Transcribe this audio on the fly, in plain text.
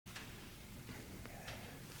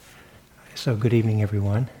So good evening,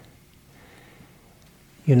 everyone.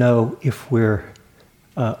 You know, if we're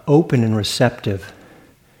open and receptive,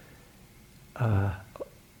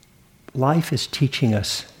 life is teaching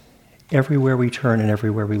us everywhere we turn and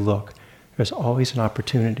everywhere we look. There's always an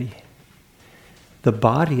opportunity. The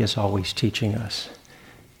body is always teaching us.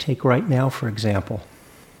 Take right now, for example.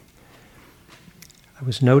 I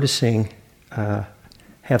was noticing,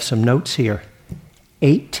 have some notes here,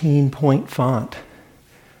 18-point font.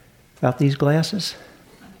 About these glasses,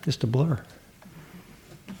 just a blur.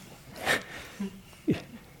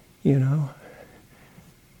 You know,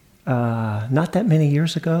 not that many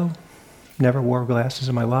years ago, never wore glasses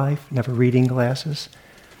in my life, never reading glasses.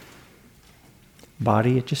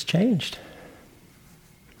 Body, it just changed.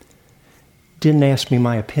 Didn't ask me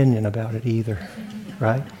my opinion about it either,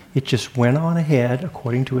 right? It just went on ahead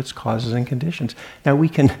according to its causes and conditions. Now we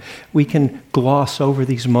can gloss over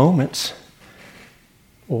these moments,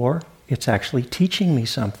 or it's actually teaching me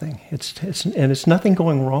something. It's nothing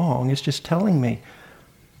going wrong. It's just telling me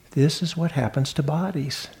this is what happens to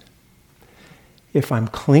bodies. If I'm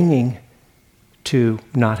clinging to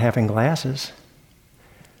not having glasses,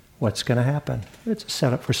 what's going to happen? It's a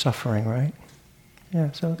setup for suffering, right?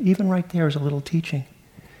 Yeah, so even right there is a little teaching.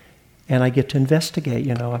 And I get to investigate,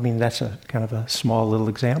 that's a kind of a small little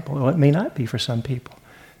example. Well, it may not be for some people.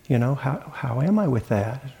 How am I with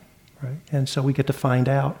that? Right? And so we get to find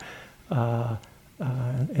out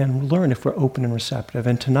and learn if we're open and receptive.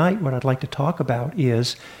 And tonight what I'd like to talk about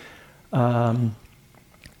is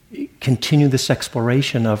continue this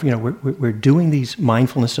exploration of, we're doing these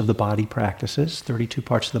mindfulness of the body practices, 32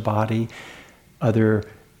 parts of the body, other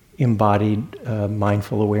embodied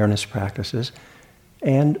mindful awareness practices.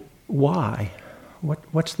 And why?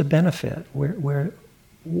 What's the benefit? What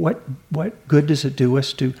good does it do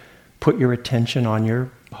us to put your attention on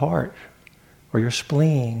your heart or your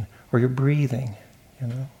spleen or your breathing?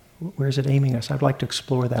 Where is it aiming us? I'd like to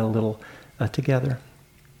explore that a little together.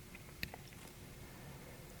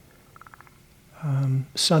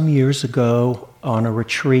 Some years ago on a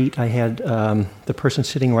retreat, I had the person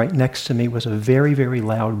sitting right next to me was a very, very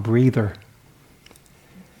loud breather.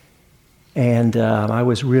 And I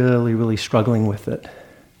was really, really struggling with it.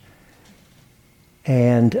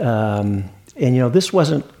 And this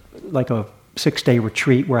wasn't like a 6-day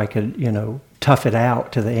retreat where I could, tough it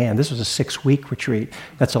out to the end. This was a 6-week retreat.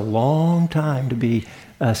 That's a long time to be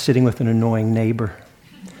sitting with an annoying neighbor.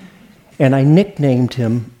 And I nicknamed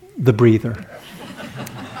him the breather.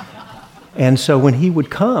 And so when he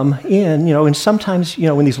would come in, and sometimes,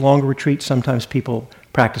 in these longer retreats, sometimes people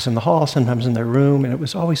practice in the hall, sometimes in their room, and it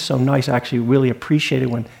was always so nice. I actually really appreciated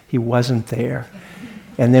when he wasn't there.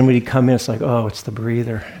 And then when he'd come in, it's like, oh, it's the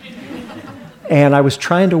breather. And I was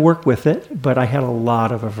trying to work with it, but I had a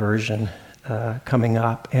lot of aversion coming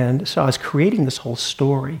up. And so I was creating this whole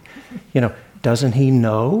story. Doesn't he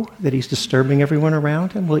know that he's disturbing everyone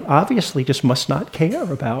around him? Well, he obviously just must not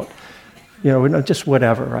care about, just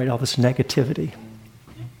whatever, right? All this negativity.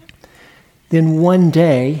 Then one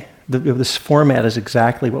day, this format is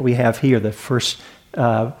exactly what we have here. The first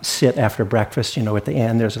sit after breakfast, at the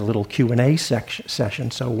end, there's a little Q&A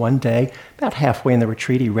session. So one day, about halfway in the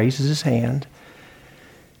retreat, he raises his hand.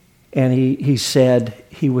 And he said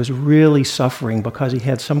he was really suffering because he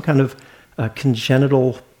had some kind of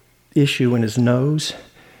congenital issue in his nose.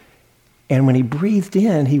 And when he breathed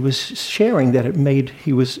in, he was sharing that it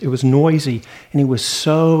was noisy, and he was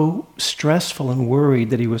so stressful and worried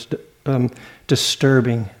that he was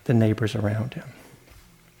disturbing the neighbors around him.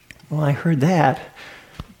 Well, I heard that,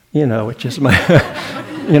 it just my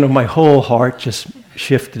whole heart just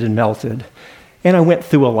shifted and melted. And I went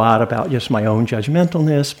through a lot about just my own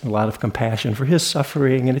judgmentalness, a lot of compassion for his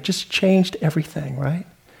suffering, and it just changed everything, right?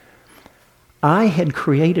 I had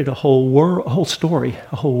created a whole story,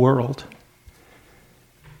 a whole world.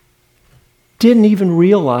 Didn't even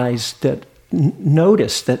realize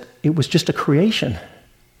notice that it was just a creation.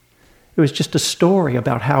 It was just a story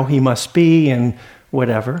about how he must be and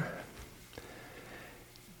whatever.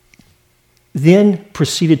 Then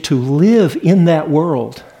proceeded to live in that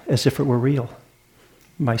world as if it were real.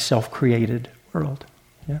 My self-created world.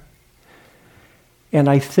 Yeah. And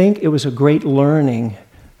I think it was a great learning.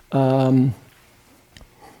 It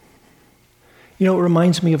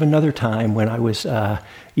reminds me of another time when I was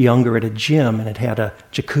younger at a gym and it had a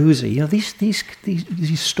jacuzzi.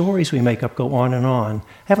 These stories we make up go on and on. I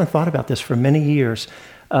haven't thought about this for many years.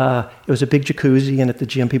 It was a big jacuzzi, and at the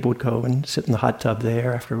gym people would go and sit in the hot tub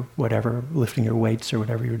there after whatever, lifting your weights or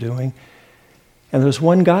whatever you were doing. And there was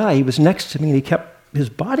one guy, he was next to me, and his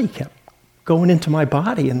body kept going into my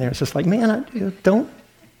body, and there's just like, man,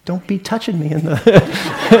 don't be touching me in the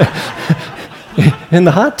in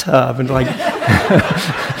the hot tub, and like,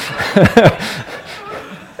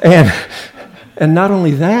 and not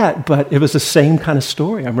only that, but it was the same kind of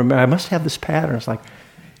story. I remember I must have this pattern. It's like,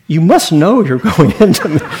 you must know you're going into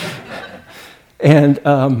me.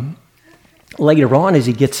 And later on, as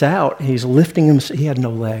he gets out, he's lifting him. He had no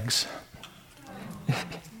legs.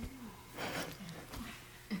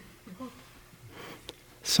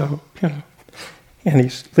 So, and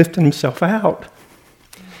he's lifting himself out.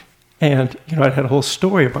 And, I had a whole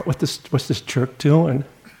story about what's this jerk doing.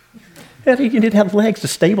 And he didn't have legs to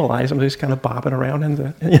stabilize him. He was kind of bobbing around in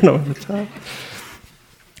the tub.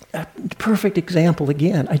 A perfect example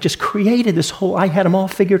again. I just created this I had them all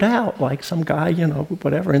figured out, like some guy,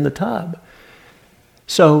 whatever, in the tub.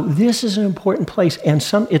 So this is an important place. And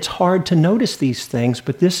it's hard to notice these things,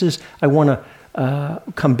 but I want to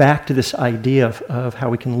come back to this idea of how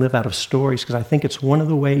we can live out of stories, because I think it's one of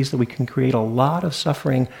the ways that we can create a lot of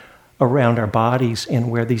suffering around our bodies, and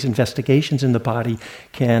where these investigations in the body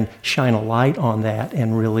can shine a light on that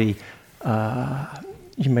and really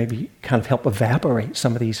maybe kind of help evaporate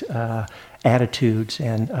some of these attitudes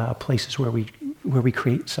and places where we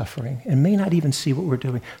create suffering and may not even see what we're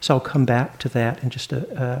doing. So I'll come back to that in just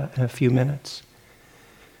a few minutes.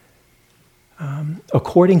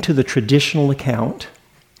 According to the traditional account,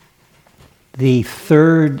 the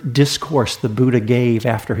third discourse the Buddha gave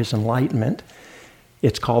after his enlightenment,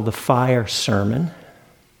 it's called the Fire Sermon.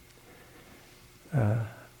 The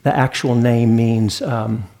actual name means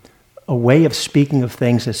a way of speaking of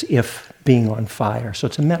things as if being on fire. So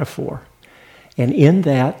it's a metaphor. And in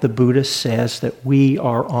that, the Buddha says that we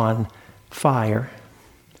are on fire,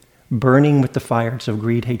 burning with the fires of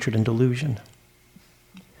greed, hatred, and delusion.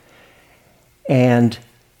 And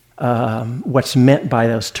what's meant by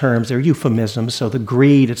those terms, they're euphemisms. So the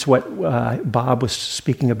greed, it's what Bob was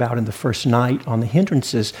speaking about in the first night on the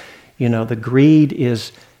hindrances. The greed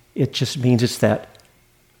it just means it's that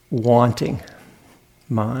wanting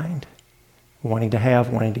mind, wanting to have,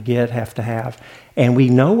 wanting to get, have to have. And we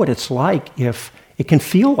know what it's like if it can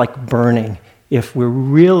feel like burning if we're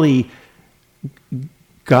really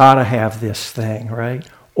gotta have this thing, right?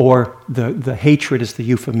 Or the hatred is the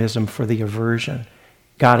euphemism for the aversion.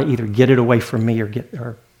 Got to either get it away from me or get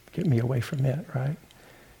me away from it, right?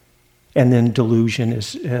 And then delusion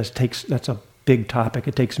that's a big topic.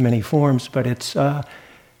 It takes many forms, but it's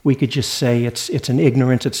we could just say it's an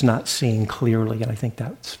ignorance. It's not seeing clearly, and I think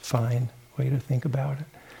that's a fine way to think about it.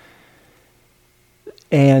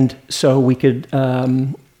 And so we could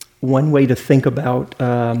one way to think about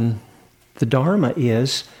the Dharma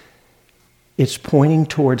is it's pointing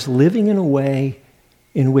towards living in a way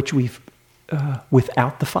in which we've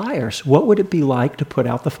without the fires. What would it be like to put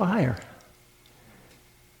out the fire?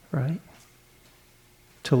 Right?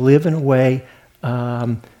 To live in a way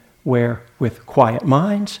where with quiet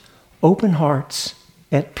minds, open hearts,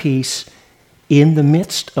 at peace, in the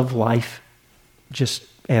midst of life, just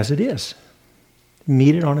as it is.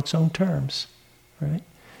 Meet it on its own terms. Right?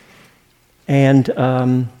 And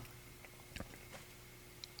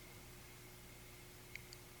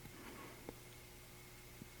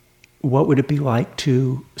what would it be like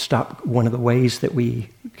to stop? One of the ways that we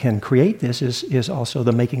can create this is also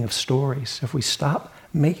the making of stories. If we stop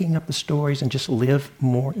making up the stories and just live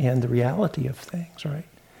more in the reality of things, right?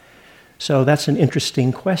 So that's an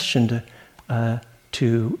interesting question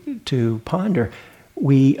to ponder.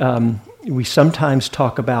 We sometimes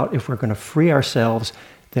talk about, if we're going to free ourselves,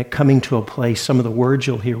 that coming to a place, some of the words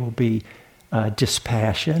you'll hear will be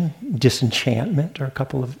dispassion, disenchantment, or a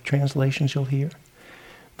couple of translations you'll hear.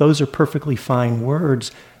 Those are perfectly fine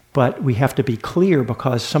words, but we have to be clear,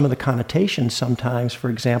 because some of the connotations sometimes, for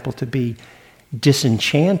example, to be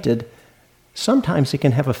disenchanted, sometimes it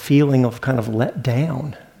can have a feeling of kind of let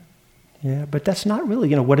down. Yeah, but that's not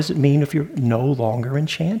really, what does it mean if you're no longer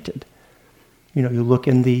enchanted? You look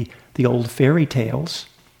in the old fairy tales,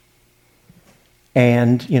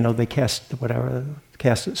 and, they cast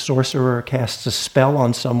a sorcerer casts a spell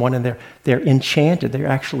on someone, and they're enchanted. They're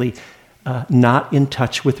actually not in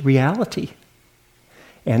touch with reality.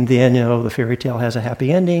 And then, the fairy tale has a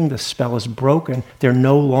happy ending, the spell is broken, they're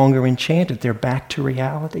no longer enchanted, they're back to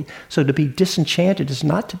reality. So to be disenchanted is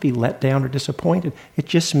not to be let down or disappointed. It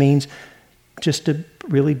just means just to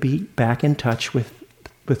really be back in touch with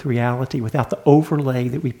reality without the overlay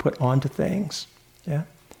that we put onto things. Yeah.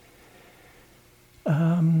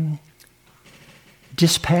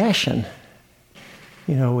 Dispassion.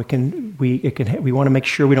 We want to make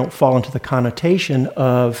sure we don't fall into the connotation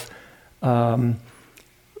of,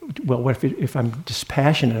 what if I'm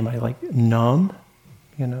dispassionate? Am I like numb?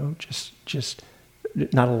 Just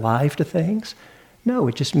not alive to things? No,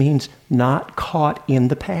 it just means not caught in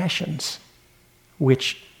the passions,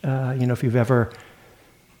 which, if you've ever,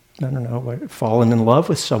 fallen in love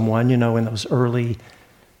with someone, in those early,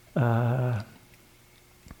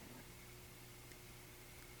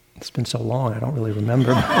 it's been so long, I don't really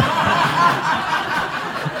remember.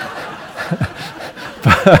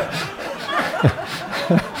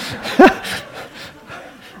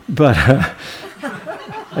 But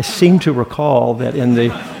I seem to recall that in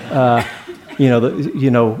the,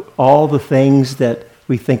 all the things that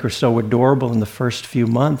we think are so adorable in the first few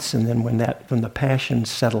months, and then when the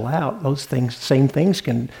passions settle out, same things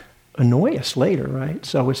can annoy us later, right?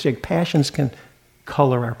 So it's like passions can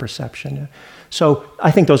color our perception. So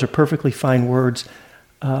I think those are perfectly fine words,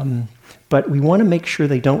 but we want to make sure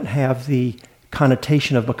they don't have the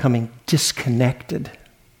connotation of becoming disconnected.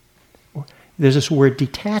 There's this word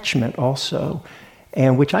detachment also,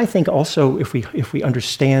 and which I think also, if we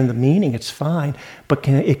understand the meaning, it's fine, but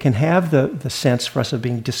it can have the sense for us of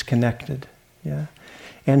being disconnected. Yeah.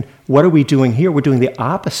 And what are we doing here? We're doing the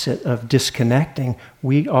opposite of disconnecting.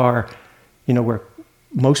 We are, where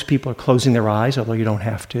most people are closing their eyes, although you don't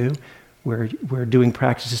have to. We're doing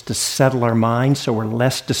practices to settle our minds so we're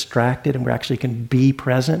less distracted and we actually can be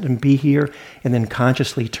present and be here, and then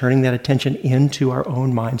consciously turning that attention into our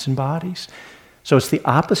own minds and bodies. So it's the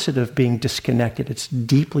opposite of being disconnected. It's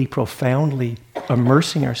deeply, profoundly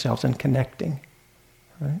immersing ourselves and connecting.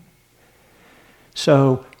 Right?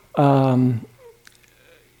 So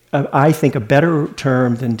I think a better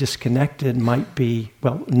term than disconnected might be,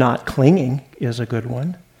 not clinging is a good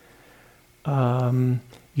one.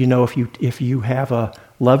 If you have a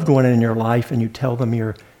loved one in your life and you tell them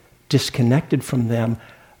you're disconnected from them,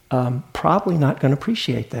 probably not going to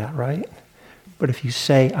appreciate that, right? But if you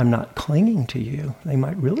say, I'm not clinging to you, they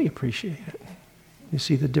might really appreciate it. You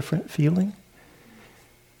see the different feeling?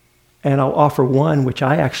 And I'll offer one which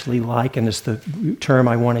I actually like, and is the term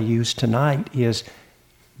I want to use tonight, is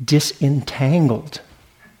disentangled,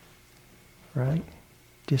 right?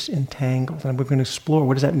 Disentangled. And we're going to explore,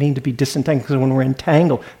 what does that mean to be disentangled? Because when we're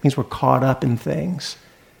entangled, it means we're caught up in things.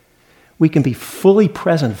 We can be fully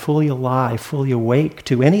present, fully alive, fully awake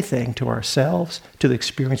to anything, to ourselves, to the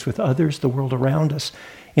experience with others, the world around us,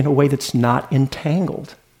 in a way that's not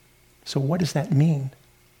entangled. So what does that mean?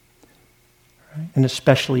 Right? And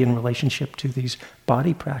especially in relationship to these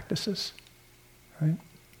body practices. Right?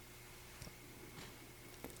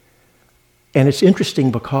 And it's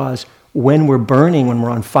interesting because when we're burning, when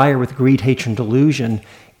we're on fire with greed, hatred, and delusion,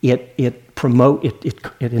 it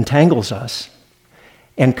entangles us.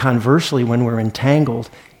 And conversely, when we're entangled,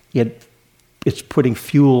 it's putting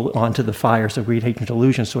fuel onto the fires of greed, hatred, and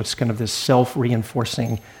delusion. So it's kind of this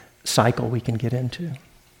self-reinforcing cycle we can get into.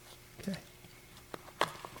 Okay. All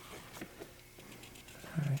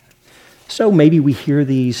right. So maybe we hear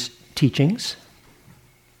these teachings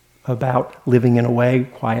about living in a way,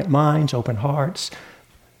 quiet minds, open hearts,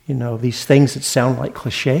 these things that sound like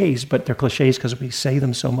cliches, but they're cliches because we say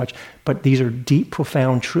them so much. But these are deep,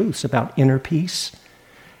 profound truths about inner peace,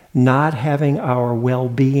 not having our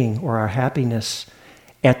well-being or our happiness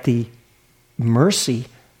at the mercy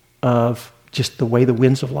of just the way the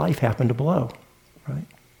winds of life happen to blow, right?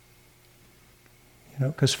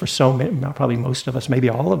 Because for so many, probably most of us, maybe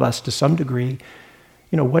all of us to some degree,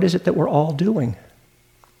 what is it that we're all doing?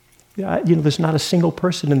 There's not a single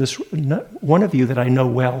person in this, one of you that I know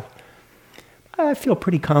well. I feel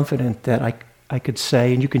pretty confident that I could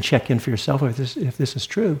say, and you can check in for yourself if this is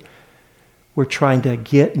true, we're trying to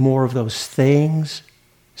get more of those things,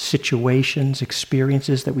 situations,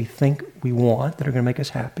 experiences that we think we want, that are going to make us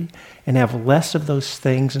happy, and have less of those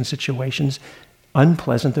things and situations,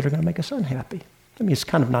 unpleasant, that are going to make us unhappy. I mean, it's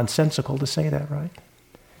kind of nonsensical to say that, right?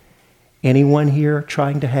 Anyone here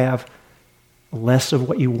trying to have less of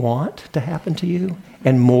what you want to happen to you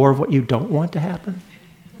and more of what you don't want to happen?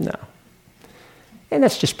 No. And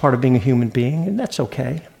that's just part of being a human being, and that's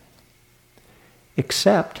okay.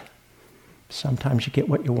 Except sometimes you get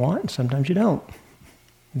what you want, and sometimes you don't.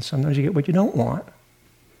 And sometimes you get what you don't want.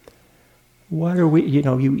 What are we,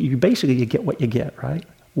 you basically you get what you get, right?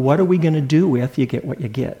 What are we going to do with you get what you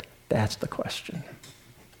get? That's the question.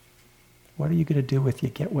 What are you going to do with you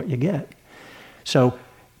get what you get? So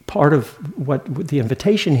part of what the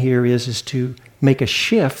invitation here is to make a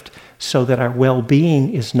shift so that our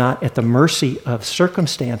well-being is not at the mercy of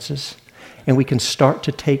circumstances, and we can start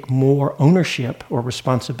to take more ownership or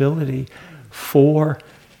responsibility for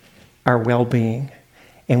our well-being.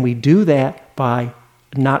 And we do that by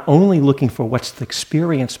not only looking for what's the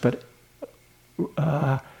experience, but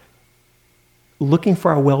looking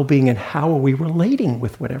for our well-being and how are we relating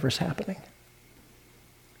with whatever's happening.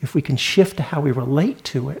 if we can shift to how we relate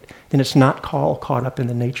to it, then it's not caught up in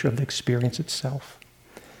the nature of the experience itself.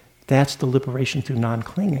 That's the liberation through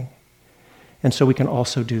non-clinging. And so we can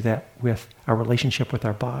also do that with our relationship with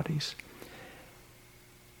our bodies.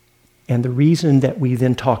 And the reason that we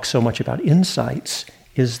then talk so much about insights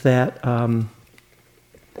is that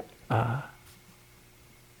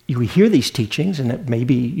we hear these teachings, and that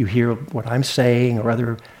maybe you hear what I'm saying or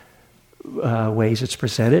other ways it's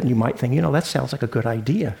presented, and you might think, that sounds like a good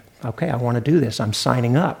idea. Okay, I want to do this. I'm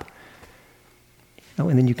signing up.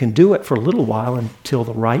 And then you can do it for a little while until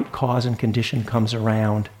the right cause and condition comes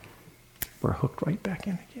around. We're hooked right back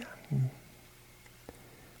in again.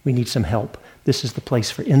 We need some help. This is the place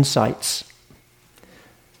for insights.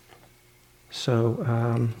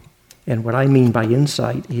 So, and what I mean by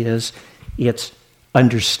insight is it's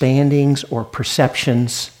understandings or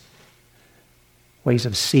perceptions, ways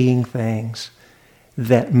of seeing things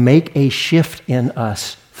that make a shift in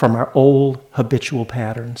us from our old habitual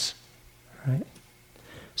patterns. Right?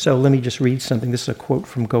 So let me just read something. This is a quote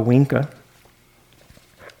from Goenka.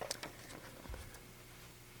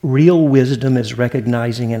 Real wisdom is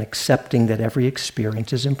recognizing and accepting that every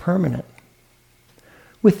experience is impermanent.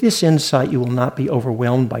 With this insight, you will not be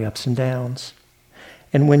overwhelmed by ups and downs.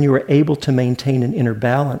 And when you are able to maintain an inner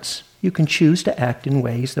balance, you can choose to act in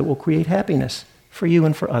ways that will create happiness for you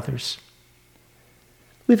and for others.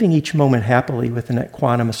 Living each moment happily with an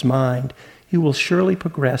equanimous mind, you will surely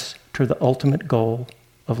progress toward the ultimate goal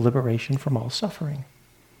of liberation from all suffering.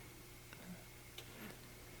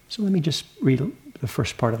 So let me just read the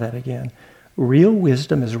first part of that again. Real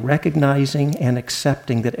wisdom is recognizing and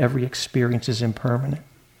accepting that every experience is impermanent.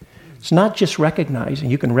 It's not just recognizing.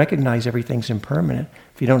 You can recognize everything's impermanent.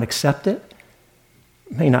 If you don't accept it,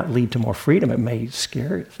 it may not lead to more freedom. It may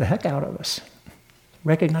scare the heck out of us.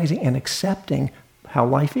 Recognizing and accepting how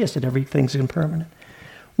life is, that everything's impermanent.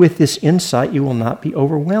 With this insight, you will not be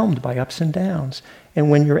overwhelmed by ups and downs. And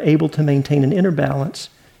when you're able to maintain an inner balance,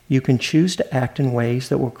 you can choose to act in ways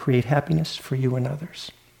that will create happiness for you and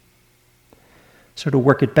others. So to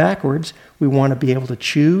work it backwards, we want to be able to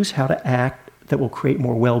choose how to act that will create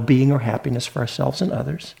more well-being or happiness for ourselves and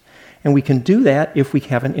others. And we can do that if we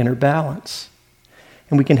have an inner balance.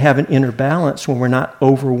 And we can have an inner balance when we're not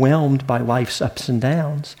overwhelmed by life's ups and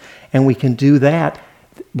downs. And we can do that.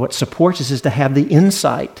 What supports us is to have the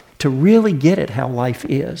insight to really get it how life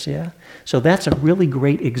is. Yeah. So that's a really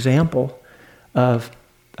great example of,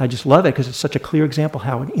 I just love it because it's such a clear example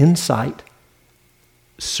how an insight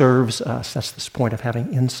serves us. That's the point of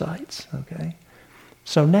having insights. Okay.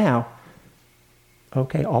 So now,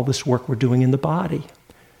 all this work we're doing in the body.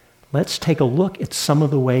 Let's take a look at some of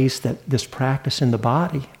the ways that this practice in the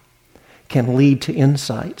body can lead to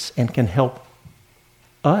insights and can help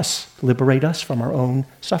us, liberate us from our own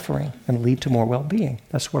suffering and lead to more well-being.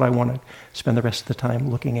 That's what I want to spend the rest of the time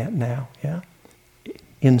looking at now, yeah?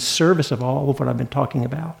 In service of all of what I've been talking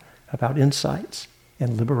about insights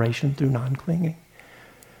and liberation through non-clinging.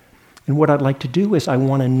 And what I'd like to do is I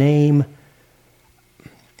want to name,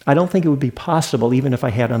 I don't think it would be possible, even if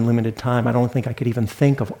I had unlimited time, I don't think I could even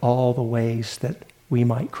think of all the ways that we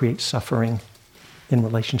might create suffering in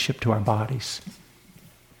relationship to our bodies.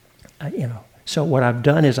 So what I've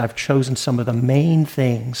done is I've chosen some of the main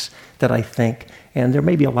things that I think, and there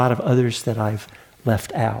may be a lot of others that I've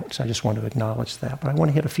left out, so I just want to acknowledge that. But I want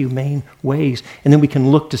to hit a few main ways, and then we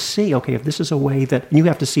can look to see, if this is a way that, you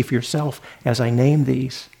have to see for yourself as I name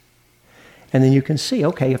these. And then you can see,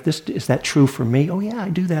 if this is that true for me? Oh yeah, I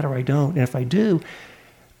do that or I don't. And if I do,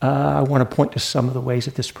 I want to point to some of the ways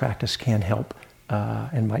that this practice can help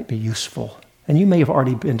and might be useful. And you may have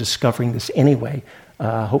already been discovering this anyway.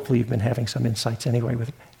 Hopefully you've been having some insights anyway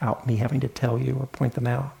without me having to tell you or point them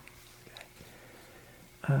out.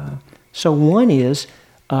 So one is,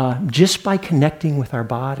 just by connecting with our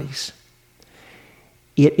bodies,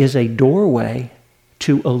 it is a doorway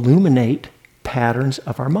to illuminate patterns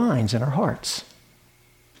of our minds and our hearts.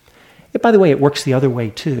 And by the way, it works the other way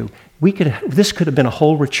too. This could have been a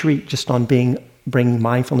whole retreat just on bringing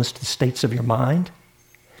mindfulness to the states of your mind.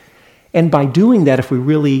 And by doing that, if we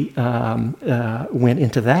really went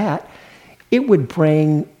into that, it would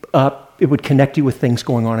connect you with things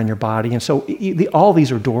going on in your body. And so all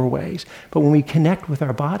these are doorways. But when we connect with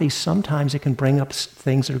our bodies, sometimes it can bring up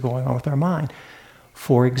things that are going on with our mind.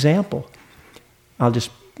 For example, I'll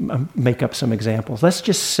just make up some examples. Let's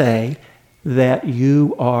just say that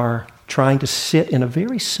you are trying to sit in a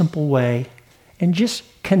very simple way and just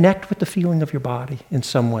connect with the feeling of your body in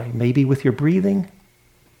some way. Maybe with your breathing,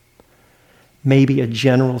 maybe a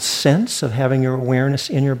general sense of having your awareness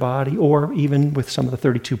in your body, or even with some of the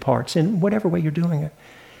 32 parts, in whatever way you're doing it.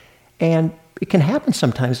 And it can happen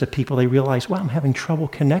sometimes to people, they realize, wow, I'm having trouble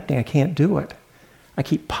connecting, I can't do it. I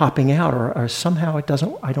keep popping out, or somehow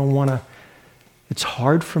I don't want to, it's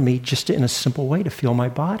hard for me just to, in a simple way, to feel my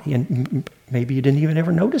body. And maybe you didn't even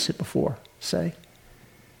ever notice it before, say.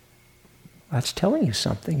 That's telling you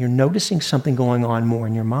something. You're noticing something going on more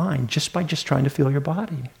in your mind just by just trying to feel your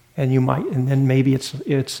body. And you might, and then maybe it's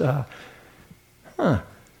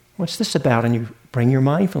what's this about? And you bring your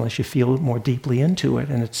mindfulness, you feel more deeply into it,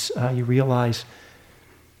 and it's you realize,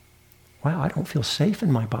 wow, I don't feel safe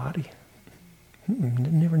in my body.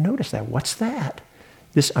 Never noticed that. What's that?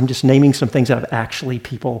 This, I'm just naming some things out of actually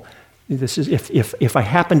people. This is if I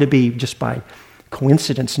happen to be just by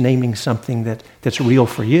coincidence naming something that's real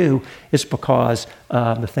for you, it's because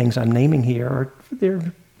the things I'm naming here they're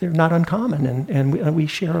not uncommon, and we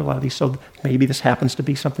share a lot of these. So maybe this happens to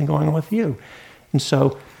be something going on with you, and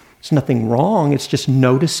so it's nothing wrong. It's just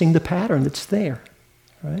noticing the pattern that's there.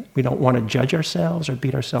 Right? We don't want to judge ourselves or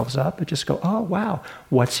beat ourselves up, but just go, oh, wow,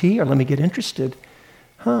 what's here? Let me get interested.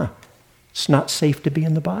 It's not safe to be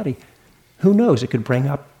in the body. Who knows? It could bring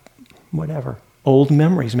up whatever, old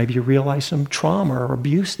memories. Maybe you realize some trauma or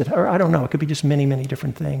abuse or I don't know. It could be just many, many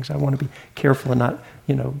different things. I want to be careful and not,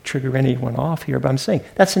 trigger anyone off here, but I'm saying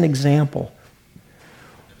that's an example.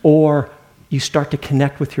 Or you start to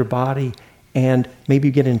connect with your body and maybe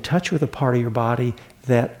you get in touch with a part of your body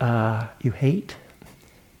that you hate.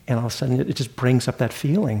 And all of a sudden, it just brings up that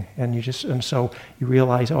feeling, and so you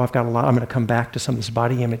realize, oh, I've got a lot. I'm going to come back to some of this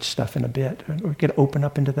body image stuff in a bit, or get open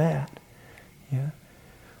up into that, yeah.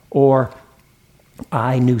 Or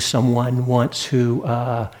I knew someone once who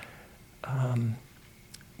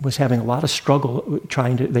was having a lot of struggle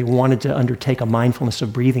they wanted to undertake a mindfulness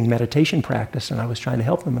of breathing meditation practice, and I was trying to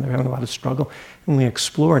help them, and they were having a lot of struggle, and we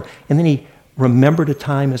explored, and then he remembered a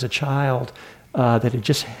time as a child that he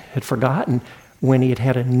just had forgotten, when he had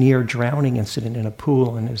had a near drowning incident in a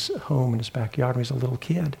pool in his home, in his backyard, when he was a little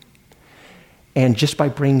kid. And just by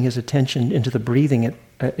bringing his attention into the breathing,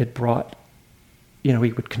 it brought, he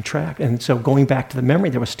would contract. And so going back to the memory,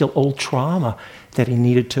 there was still old trauma that he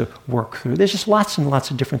needed to work through. There's just lots and lots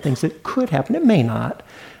of different things that could happen. It may not,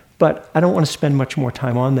 but I don't want to spend much more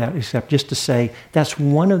time on that, except just to say that's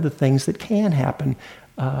one of the things that can happen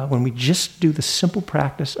when we just do the simple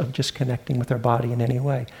practice of just connecting with our body in any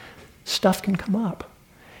way. Stuff can come up.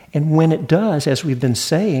 And when it does, as we've been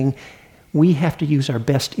saying, we have to use our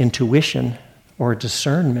best intuition or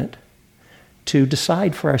discernment to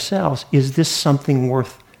decide for ourselves, is this something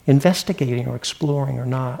worth investigating or exploring or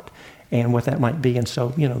not, and what that might be. And so,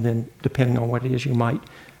 then depending on what it is, you might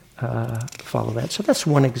follow that. So that's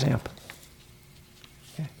one example.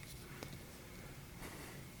 Okay.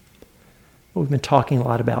 Well, we've been talking a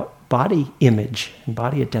lot about body image and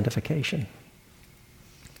body identification.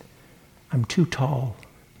 I'm too tall.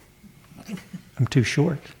 I'm too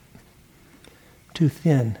short. Too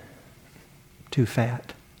thin. Too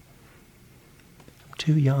fat. I'm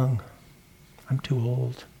too young. I'm too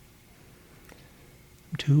old.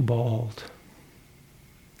 I'm too bald.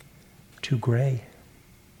 I'm too gray.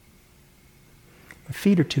 My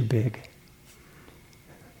feet are too big.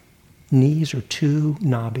 Knees are too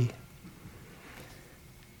knobby.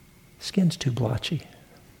 Skin's too blotchy.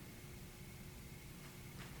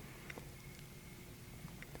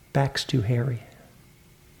 Back's too hairy.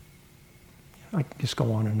 I can just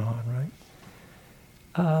go on and on,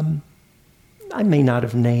 right? I may not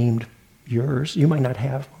have named yours. You might not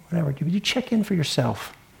have, whatever. You check in for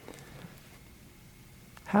yourself.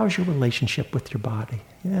 How's your relationship with your body?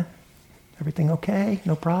 Yeah? Everything okay?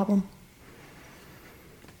 No problem?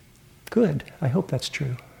 Good. I hope that's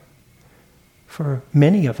true. For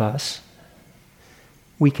many of us,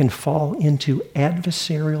 we can fall into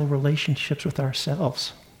adversarial relationships with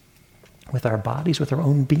ourselves, with our bodies, with our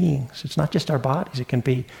own beings. It's not just our bodies. It can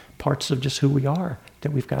be parts of just who we are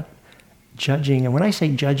that we've got judging. And when I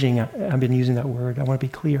say judging, I've been using that word. I want to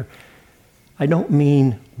be clear. I don't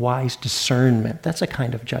mean wise discernment. That's a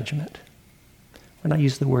kind of judgment. When I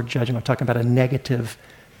use the word judgment, I'm talking about a negative,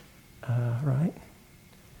 right?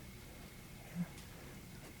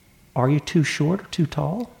 Are you too short or too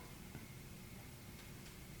tall?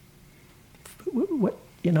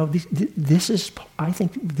 This is, I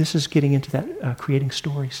think this is getting into that creating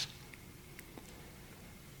stories.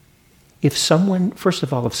 If someone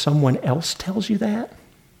else tells you that,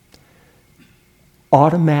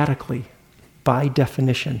 automatically, by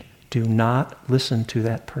definition, do not listen to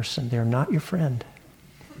that person. They're not your friend,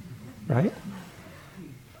 right?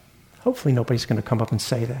 Hopefully nobody's going to come up and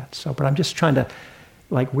say that. But I'm just trying to,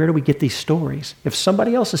 where do we get these stories? If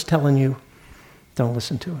somebody else is telling you, don't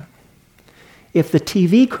listen to it. If the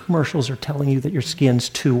TV commercials are telling you that your skin's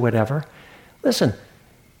too whatever, listen,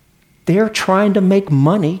 they're trying to make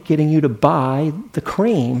money getting you to buy the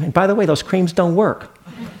cream. And by the way, those creams don't work.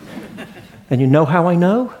 And you know how I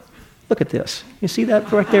know? Look at this. You see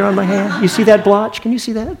that right there on my hand? You see that blotch? Can you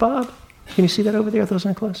see that, Bob? Can you see that over there? Those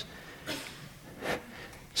aren't close.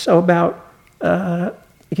 So about, can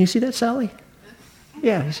you see that, Sally?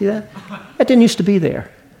 Yeah, you see that? That didn't used to be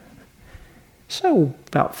there. So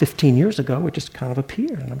about 15 years ago, it just kind of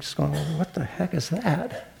appeared. And I'm just going, well, what the heck is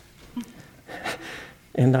that?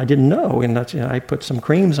 And I didn't know. And that's, I put some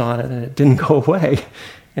creams on it, and it didn't go away.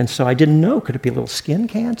 And so I didn't know. Could it be a little skin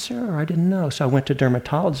cancer? Or I didn't know. So I went to a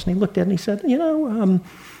dermatologist, and he looked at it, and he said,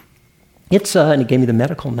 it's, and he gave me the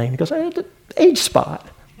medical name. He goes, age spot.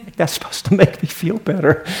 That's supposed to make me feel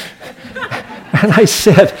better. And I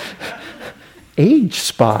said, age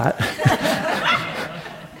spot?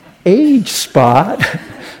 Age spot?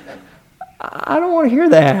 I don't want to hear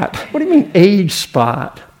that. What do you mean age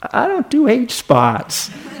spot? I don't do age spots.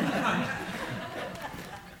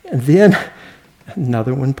 And then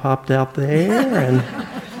another one popped out there, and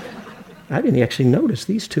I didn't actually notice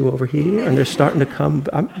these two over here, and they're starting to come.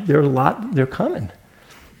 They're coming.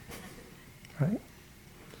 Right?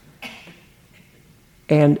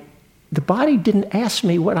 And the body didn't ask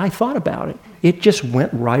me what I thought about it. It just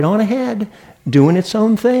went right on ahead, doing its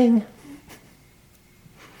own thing.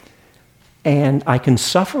 And I can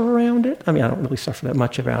suffer around it. I mean, I don't really suffer that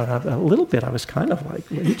much around it. A little bit, I was kind of like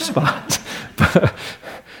age spot. But,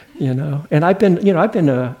 and I've been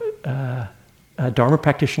a Dharma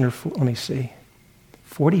practitioner for,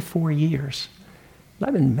 44 years. And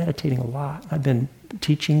I've been meditating a lot. I've been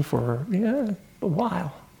teaching for a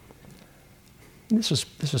while. This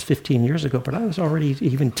was 15 years ago, but I was already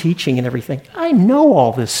even teaching and everything. I know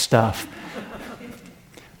all this stuff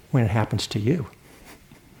when it happens to you.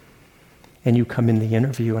 And you come in the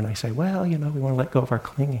interview and I say, well, we want to let go of our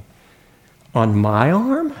clinging. On my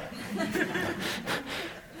arm?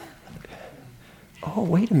 Oh,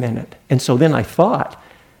 wait a minute. And so then I thought,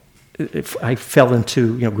 if I fell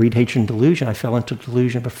into, greed, hatred, and delusion. I fell into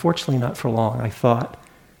delusion, but fortunately not for long. I thought,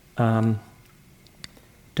 don't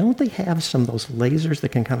they have some of those lasers that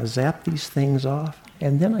can kind of zap these things off?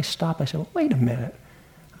 And then I stopped. I said, well, wait a minute.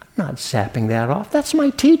 I'm not zapping that off. That's my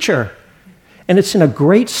teacher. And it's in a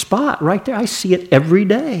great spot right there. I see it every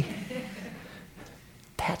day.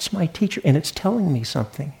 That's my teacher. And it's telling me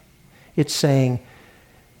something. It's saying,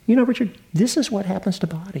 Richard, this is what happens to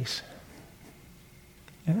bodies.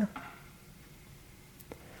 Yeah.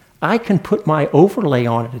 I can put my overlay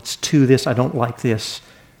on it. It's to this. I don't like this.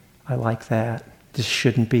 I like that. This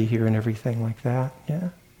shouldn't be here and everything like that. Yeah.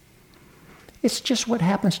 It's just what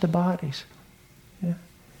happens to bodies. Yeah.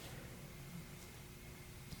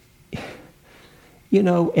 We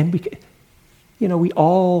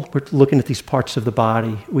all, we're looking at these parts of the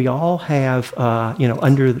body. We all have,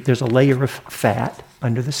 there's a layer of fat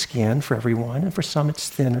under the skin for everyone, and for some it's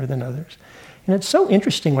thinner than others. And it's so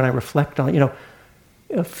interesting when I reflect on it,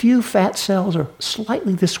 a few fat cells are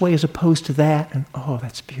slightly this way as opposed to that, and oh,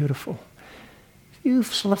 that's beautiful. A few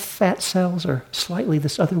fat cells are slightly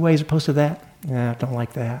this other way as opposed to that. Nah, I don't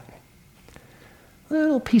like that. A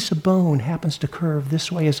little piece of bone happens to curve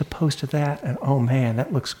this way as opposed to that, and oh man,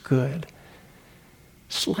 that looks good.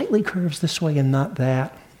 Slightly curves this way and not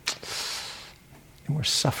that, and we're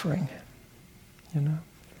suffering,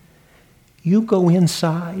 You go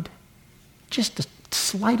inside, just the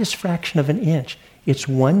slightest fraction of an inch, it's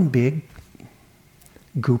one big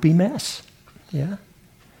goopy mess, yeah?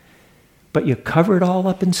 But you cover it all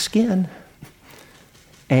up in skin,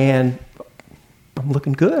 and I'm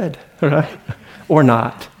looking good, right? Or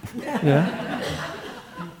not, yeah?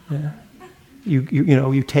 Yeah.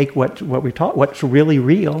 You take what we taught, what's really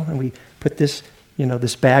real, and we put this,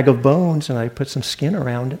 this bag of bones, and I put some skin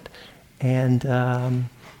around it, and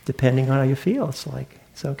depending on how you feel, it's like,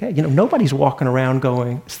 it's okay. Nobody's walking around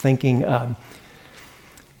thinking,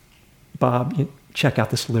 Bob, check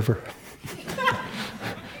out this liver.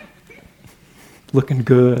 Looking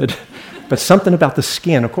good. But something about the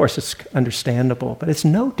skin, of course, it's understandable, but it's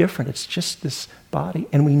no different. It's just this body,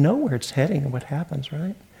 and we know where it's heading and what happens,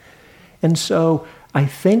 right? And so I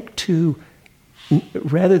think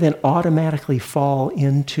rather than automatically fall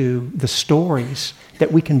into the stories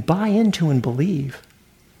that we can buy into and believe,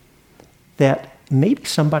 that maybe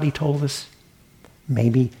somebody told us,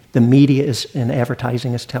 maybe the media and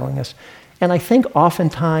advertising is telling us. And I think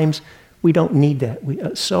oftentimes we don't need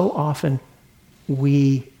that. So often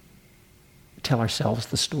we tell ourselves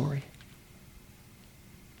the story.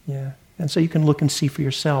 Yeah. And so you can look and see for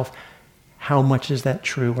yourself, How much is that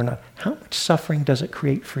true or not? How much suffering does it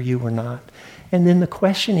create for you or not? And then the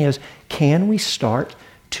question is, can we start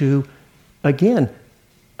to, again,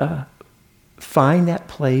 find that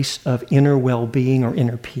place of inner well-being or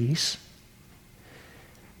inner peace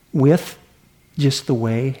with just the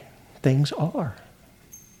way things are?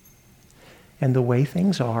 And the way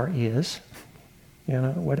things are is,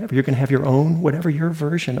 whatever. You're going to have your own, whatever your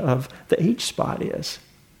version of the H spot is.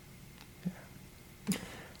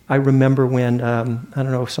 I remember when, I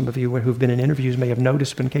don't know if some of you who've been in interviews may have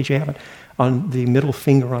noticed, but in case you haven't, on the middle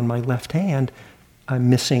finger on my left hand, I'm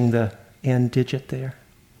missing the end digit there.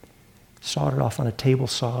 Sawed it off on a table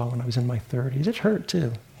saw when I was in my 30s. It hurt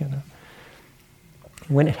too,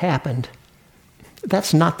 When it happened,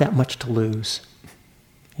 that's not that much to lose.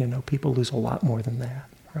 People lose a lot more than that,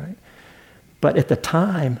 right? But at the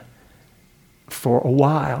time, for a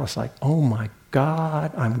while, it's like, oh my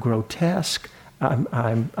God, I'm grotesque.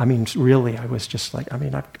 Really, I was just like,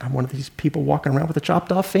 I'm one of these people walking around with a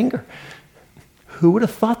chopped off finger. Who would have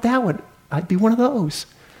thought I'd be one of those?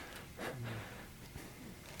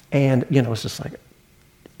 And, it's just like,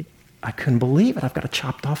 I couldn't believe it. I've got a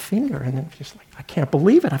chopped off finger. And then just like, I can't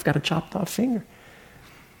believe it. I've got a chopped off finger.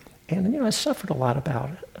 And, I suffered a lot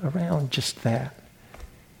around just that.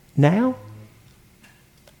 Now,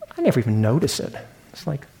 I never even notice it. It's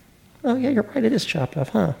like, oh yeah, you're right, it is chopped off,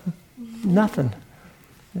 huh? Nothing,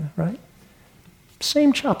 right?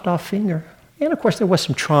 Same chopped off finger. And of course, there was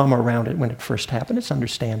some trauma around it when it first happened. It's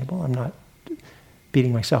understandable. I'm not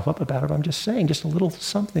beating myself up about it. I'm just saying, just a little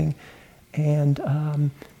something. And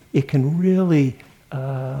it can really,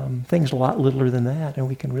 things a lot littler than that, and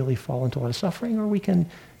we can really fall into a lot of suffering, or we can,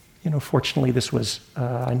 fortunately this was,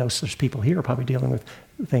 I know there's people here probably dealing with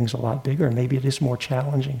things a lot bigger, and maybe it is more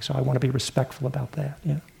challenging, so I want to be respectful about that,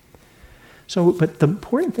 So, but the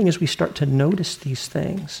important thing is we start to notice these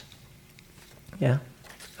things. Yeah?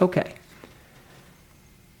 Okay.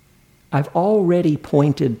 I've already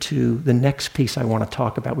pointed to the next piece I want to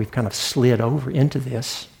talk about. We've kind of slid over into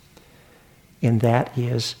this. And that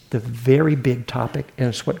is the very big topic, and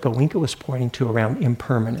it's what Goenka was pointing to around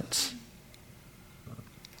impermanence.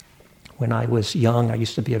 When I was young, I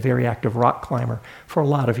used to be a very active rock climber for a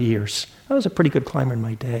lot of years. I was a pretty good climber in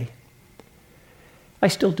my day. I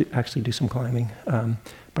still do some climbing.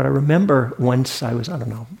 But I remember once I was,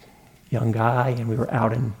 young guy, and we were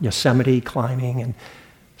out in Yosemite climbing, and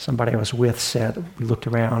somebody I was with said, we looked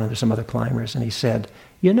around, and there's some other climbers, and he said,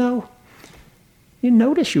 you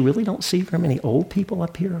notice you really don't see very many old people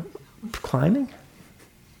up here climbing?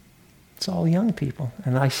 It's all young people.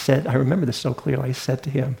 And I remember this so clearly, I said to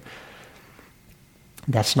him,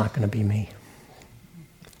 that's not going to be me.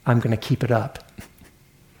 I'm going to keep it up.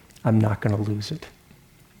 I'm not going to lose it.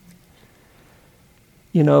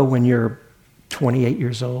 When you're 28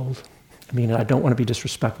 years old, I don't want to be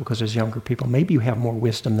disrespectful because there's younger people. Maybe you have more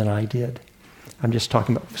wisdom than I did. I'm just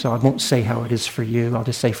talking about, so I won't say how it is for you. I'll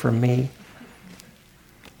just say for me,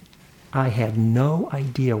 I had no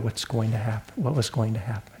idea what was going to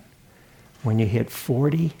happen. When you hit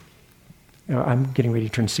 40, I'm getting ready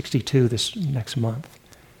to turn 62 this next month.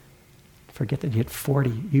 Forget that you hit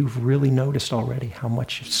 40. You've really noticed already how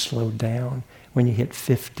much you've slowed down. When you hit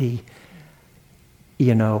 50,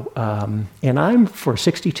 and I'm, for a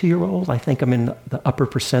 62-year-old, I think I'm in the upper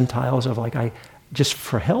percentiles of just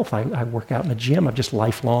for health, I work out in the gym. I'm just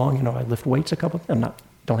lifelong, I lift weights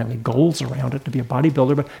don't have any goals around it to be a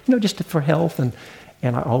bodybuilder, but, just for health, and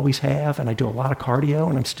I always have, and I do a lot of cardio,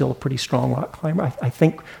 and I'm still a pretty strong rock climber. I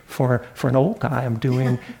think for an old guy, I'm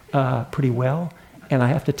doing pretty well. And I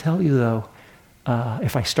have to tell you, though,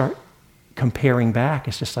 if I start comparing back,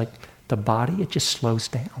 it's just like the body, it just slows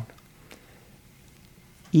down.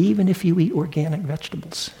 Even if you eat organic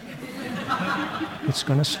vegetables, it's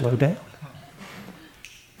going to slow down.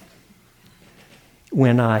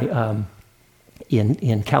 When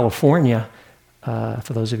in California,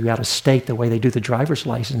 for those of you out of state, the way they do the driver's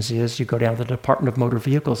license is you go down to the Department of Motor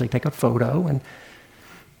Vehicles, they take a photo and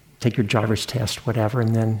take your driver's test, whatever,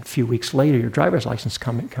 and then a few weeks later, your driver's license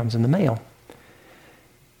comes in the mail.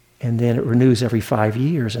 And then it renews every 5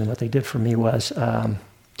 years, and what they did for me was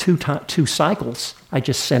two cycles. I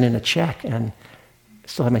just sent in a check and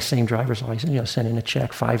still have my same driver's license, sent in a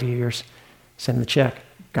check, 5 years, sent in the check,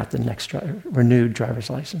 got the next renewed driver's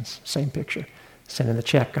license, same picture. Sent in the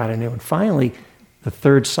check, got a new one. Finally, the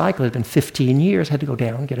third cycle had been 15 years, had to go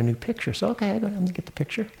down and get a new picture. So, okay, I go down and get the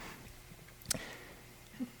picture.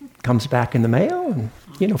 Comes back in the mail,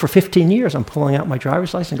 and, for 15 years, I'm pulling out my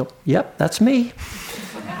driver's license and go, yep, that's me.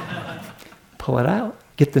 Pull it out,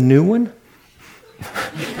 get the new one,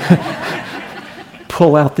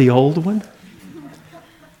 pull out the old one.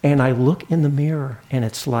 And I look in the mirror and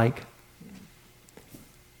it's like,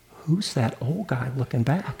 who's that old guy looking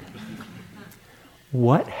back?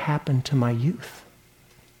 What happened to my youth?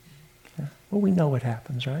 Yeah. Well, we know what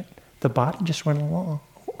happens, right? The body just went along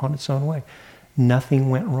on its own way. Nothing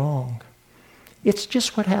went wrong. It's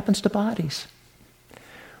just what happens to bodies.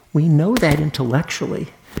 We know that intellectually,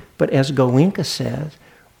 but as Goenka says,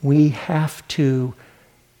 we have to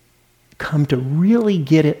come to really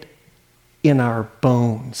get it in our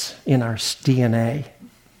bones, in our DNA,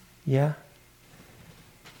 yeah,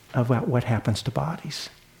 about what happens to bodies.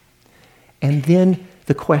 And then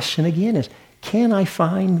the question again is, can I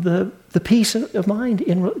find the peace of mind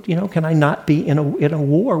can I not be in a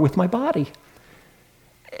war with my body?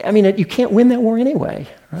 I mean, you can't win that war anyway,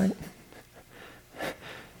 right?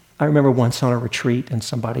 I remember once on a retreat and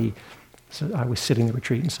I was sitting in the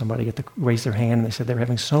retreat and somebody raised their hand and they said they were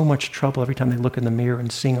having so much trouble every time they look in the mirror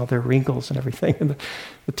and seeing all their wrinkles and everything. And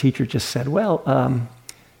the teacher just said, well,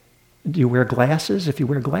 do you wear glasses? If you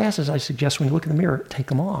wear glasses, I suggest when you look in the mirror, take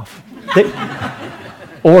them off.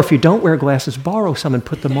 Or if you don't wear glasses, borrow some and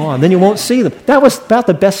put them on. Then you won't see them. That was about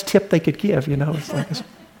the best tip they could give, It's like this.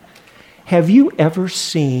 Have you ever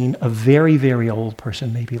seen a very, very old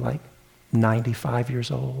person, maybe like 95 years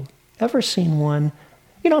old? Ever seen one?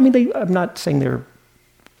 I'm not saying they're,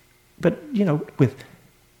 but, with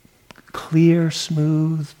clear,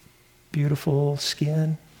 smooth, beautiful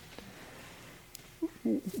skin,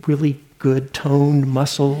 really good toned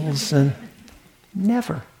muscles, and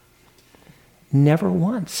never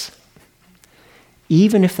once.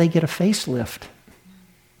 Even if they get a facelift,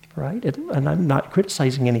 right? And I'm not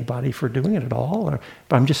criticizing anybody for doing it at all,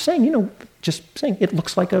 but I'm just saying, it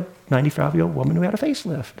looks like a 95-year-old woman who had a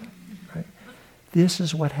facelift, right? This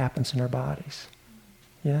is what happens in our bodies,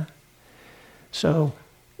 yeah? So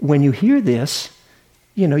when you hear this,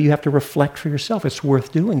 you have to reflect for yourself. It's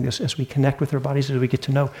worth doing this as we connect with our bodies, as we get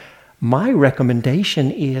to know. My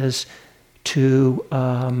recommendation is to,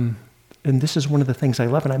 and this is one of the things I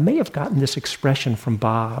love, and I may have gotten this expression from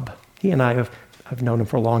Bob. He and I've known him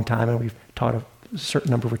for a long time, and we've taught a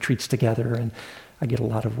certain number of retreats together, and I get a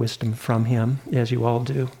lot of wisdom from him, as you all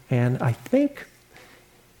do. And I think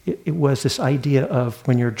it was this idea of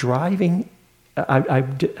when you're driving. I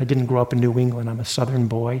didn't grow up in New England. I'm a Southern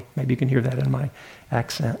boy. Maybe you can hear that in my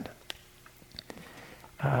accent.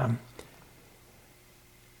 But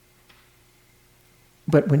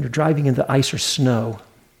when you're driving in the ice or snow,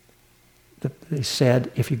 they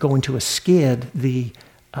said if you go into a skid, the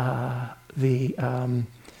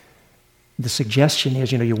suggestion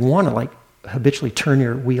is, you want to habitually turn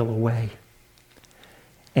your wheel away.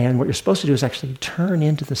 And what you're supposed to do is actually turn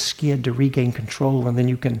into the skid to regain control, and then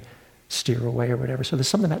you can steer away or whatever. So there's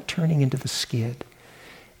something about turning into the skid.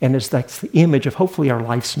 And that's the image of, hopefully our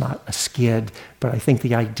life's not a skid, but I think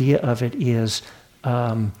the idea of it is,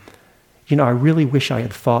 I really wish I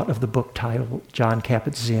had thought of the book title, John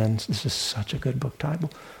Kabat-Zinn's. This is such a good book title,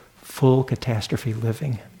 Full Catastrophe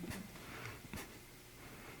Living.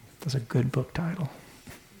 That's a good book title.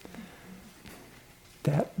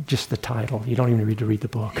 Just the title. You don't even need to read the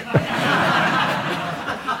book.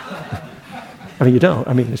 You don't.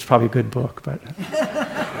 It's probably a good book, but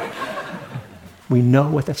we know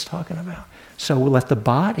what that's talking about. So we'll let the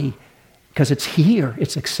body, because it's here,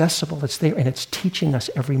 it's accessible, it's there, and it's teaching us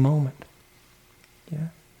every moment. Yeah.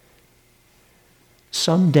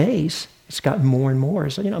 Some days it's gotten more and more.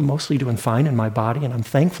 I'm mostly doing fine in my body, and I'm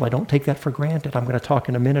thankful. I don't take that for granted. I'm going to talk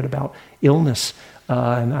in a minute about illness,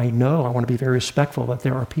 and I want to be very respectful that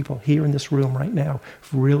there are people here in this room right now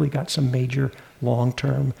who've really got some major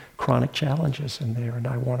long-term chronic challenges in there, and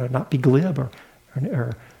I want to not be glib or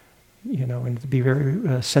and to be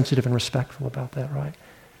very sensitive and respectful about that, right?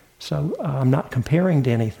 So I'm not comparing to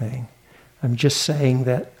anything. I'm just saying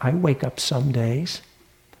that I wake up some days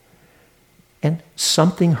and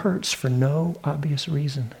something hurts for no obvious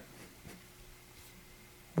reason.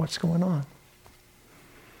 What's going on?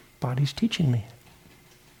 Body's teaching me.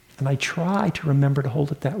 And I try to remember to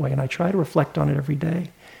hold it that way, and I try to reflect on it every day.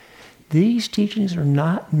 These teachings are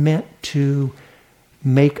not meant to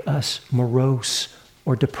make us morose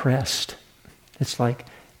or depressed. It's like,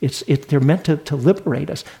 they're meant to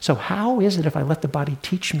liberate us. So how is it if I let the body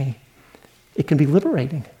teach me? It can be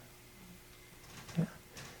liberating. Yeah.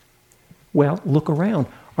 Well, look around.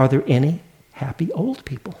 Are there any happy old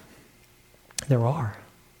people? There are.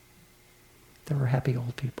 There are happy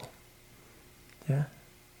old people. Yeah.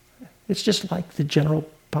 It's just like the general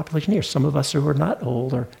population here. Some of us who are not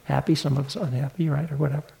old are happy, some of us unhappy, right, or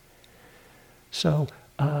whatever. So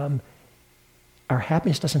our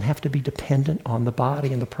happiness doesn't have to be dependent on the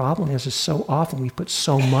body. And the problem is so often we put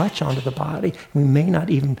so much onto the body, we may not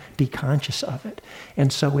even be conscious of it.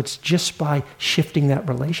 And so it's just by shifting that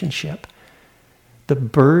relationship, the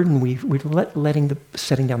burden,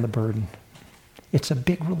 setting down the burden. It's a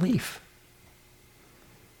big relief.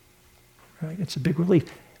 Right? It's a big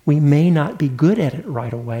relief. We may not be good at it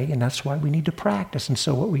right away, and that's why we need to practice. And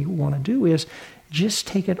so what we want to do is just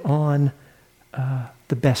take it on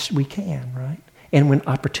the best we can, right? And when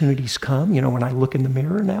opportunities come, when I look in the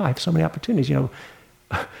mirror now, I have so many opportunities,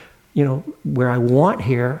 where I want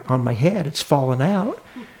hair on my head, it's falling out.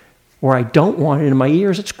 Or I don't want it in my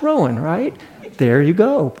ears, it's growing, right? There you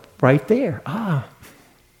go, right there.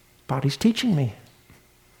 Body's teaching me.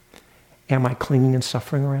 Am I clinging and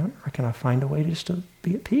suffering around, or can I find a way just to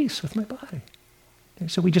be at peace with my body? Okay,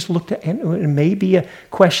 so we just looked at, and it may be a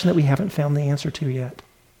question that we haven't found the answer to yet.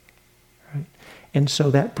 Right? And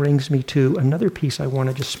so that brings me to another piece I want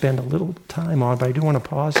to just spend a little time on, but I do want to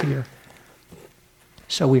pause here.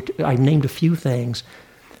 So I named a few things,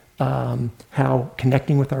 how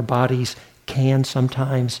connecting with our bodies can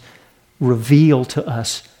sometimes reveal to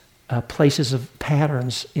us places of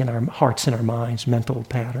patterns in our hearts and our minds, mental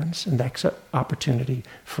patterns, and that's an opportunity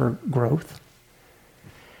for growth.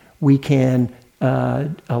 We can,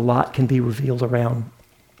 a lot can be revealed around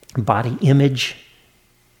body image,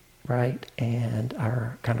 right? And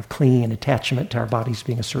our kind of clinging and attachment to our bodies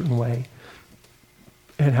being a certain way,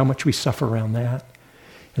 and how much we suffer around that.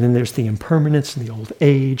 And then there's the impermanence and the old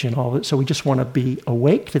age and all that. So we just want to be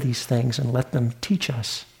awake to these things and let them teach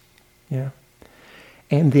us. Yeah.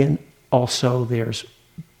 And then also there's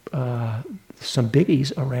some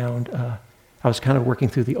biggies around, I was kind of working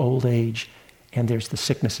through the old age, and there's the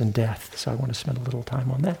sickness and death. So I want to spend a little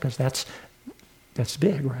time on that because that's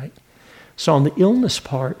big, right? So on the illness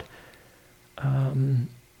part,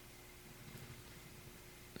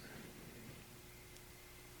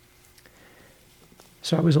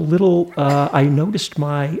 so I was a little, I noticed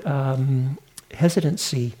my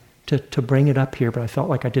hesitancy to bring it up here, but I felt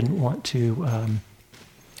like I didn't want to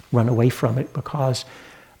run away from it because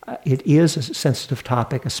it is a sensitive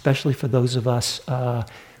topic, especially for those of us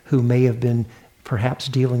who may have been perhaps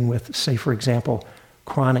dealing with, say, for example,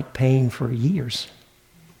 chronic pain for years.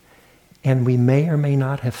 And we may or may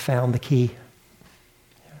not have found the key.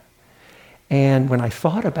 And when I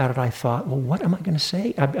thought about it, I thought, well, what am I going to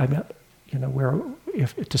say? To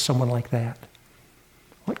someone like that?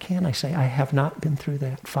 What can I say? I have not been through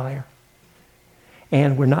that fire.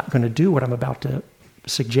 And we're not going to do what I'm about to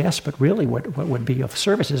suggest, but really what would be of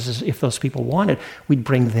service is if those people wanted, we'd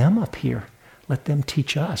bring them up here, let them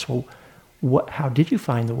teach us. Well, how did you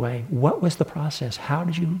find the way? What was the process? How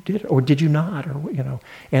did you do it? Or did you not? Or,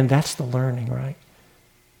 and that's the learning, right?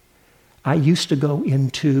 I used to go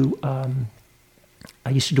into, I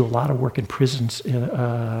used to do a lot of work in prisons,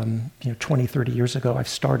 20, 30 years ago. I've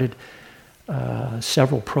started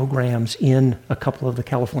several programs in a couple of the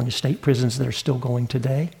California state prisons that are still going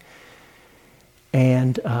today.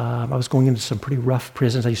 And I was going into some pretty rough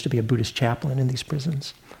prisons. I used to be a Buddhist chaplain in these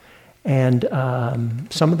prisons. And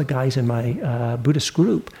some of the guys in my Buddhist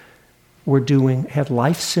group had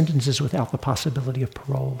life sentences without the possibility of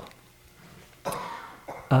parole.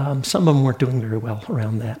 Some of them weren't doing very well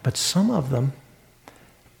around that, but some of them,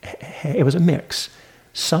 it was a mix.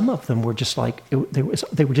 Some of them were just like,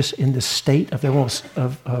 they were just in this state of, I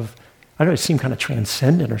don't know, it seemed kind of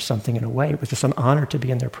transcendent or something in a way. It was just an honor to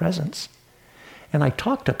be in their presence. And I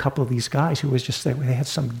talked to a couple of these guys who was just, they had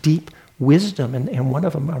some deep wisdom. And one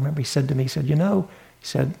of them, I remember he said to me, Mr.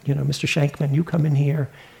 Shankman, you come in here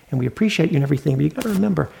and we appreciate you and everything, but you got to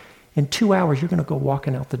remember, in 2 hours, you're going to go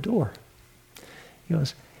walking out the door. He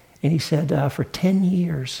goes, and he said, for 10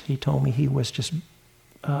 years, he told me he was just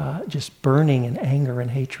burning in anger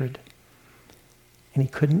and hatred. And he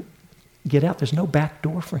couldn't get out. There's no back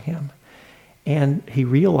door for him. And he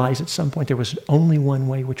realized at some point there was only one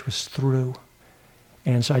way, which was through.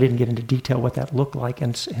 And so I didn't get into detail what that looked like,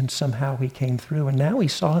 and somehow he came through. And now he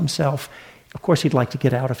saw himself, of course he'd like to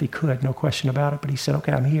get out if he could, no question about it, but he said,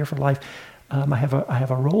 okay, I'm here for life. I have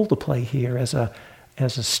a role to play here as a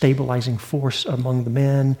stabilizing force among the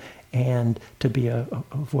men, and to be a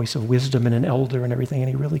voice of wisdom and an elder and everything. And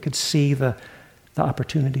he really could see the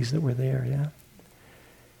opportunities that were there, yeah.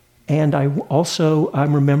 And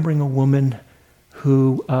I'm remembering a woman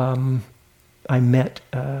who I met,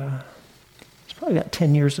 it's probably about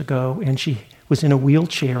 10 years ago, and she was in a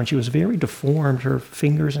wheelchair, and she was very deformed. Her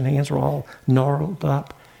fingers and hands were all gnarled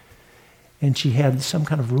up. And she had some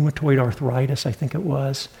kind of rheumatoid arthritis, I think it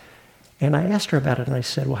was. And I asked her about it, and I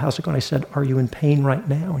said, well, how's it going? I said, are you in pain right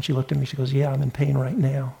now? And she looked at me, she goes, yeah, I'm in pain right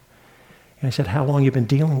now. And I said, how long have you been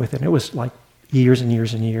dealing with it? And it was like years and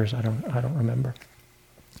years and years. I don't remember.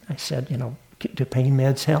 I said, do pain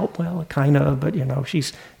meds help? Well, kind of, but,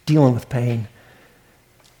 she's dealing with pain.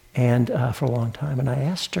 And for a long time. And I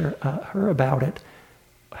asked her about it.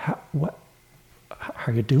 How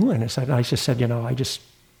are you doing? I just said,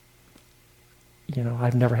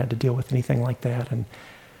 I've never had to deal with anything like that. And,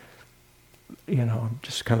 I'm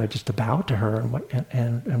just kind of just about to her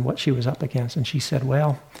and what she was up against. And she said,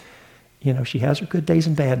 well, she has her good days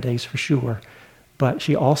and bad days for sure. But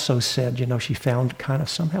she also said, she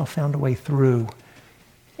somehow found a way through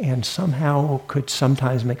and somehow could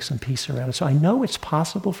sometimes make some peace around it. So I know it's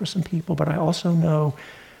possible for some people, but I also know,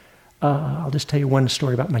 I'll just tell you one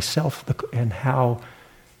story about myself and how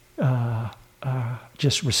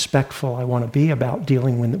just respectful I want to be about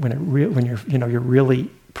dealing when you're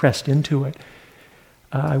really pressed into it.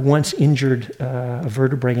 I once injured a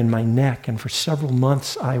vertebrae in my neck, and for several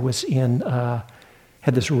months I was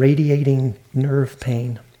had this radiating nerve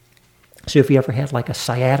pain. So if you ever had like a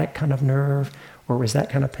sciatic kind of nerve, or was that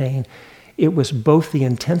kind of pain, it was both the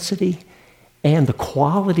intensity and the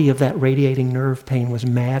quality of that radiating nerve pain was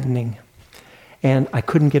maddening. And I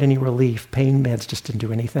couldn't get any relief. Pain meds just didn't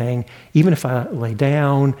do anything. Even if I lay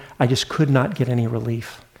down, I just could not get any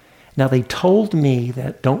relief. Now, they told me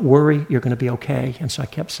that, don't worry, you're going to be okay. And so I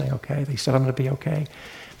kept saying, okay. They said, I'm going to be okay.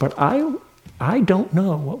 But I don't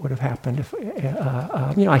know what would have happened if,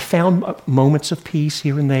 I found moments of peace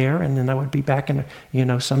here and there, and then I would be back in,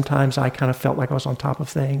 sometimes I kind of felt like I was on top of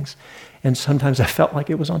things, and sometimes I felt like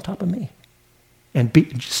it was on top of me, and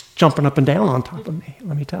just jumping up and down on top of me,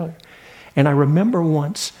 let me tell you. And I remember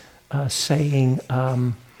once saying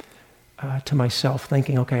to myself,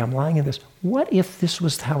 thinking, okay, I'm lying in this. What if this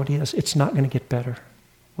was how it is? It's not going to get better.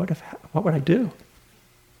 What would I do?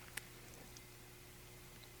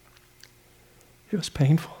 It was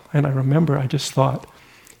painful. And I remember I just thought,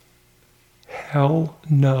 hell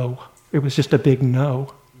no. It was just a big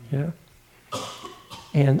no. Yeah.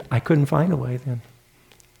 And I couldn't find a way then.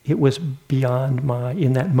 It was beyond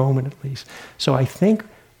in that moment at least. So I think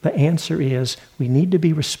the answer is we need to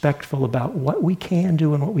be respectful about what we can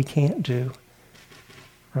do and what we can't do.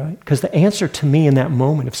 Right? Because the answer to me in that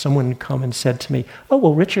moment, if someone had come and said to me, oh,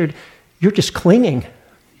 well, Richard, you're just clinging.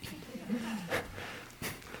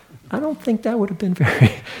 I don't think that would have been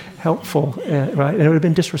very helpful, right? And it would have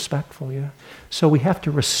been disrespectful, yeah. So we have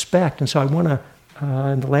to respect. And so I want to,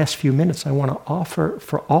 in the last few minutes, I want to offer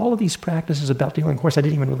for all of these practices about dealing. Of course, I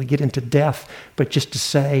didn't even really get into death, but just to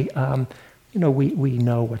say, we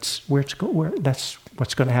know that's what's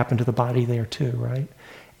going to happen to the body there too, right?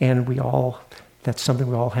 And that's something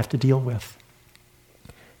we all have to deal with.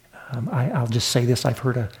 I'll just say this. I've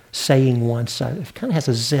heard a saying once. It kind of has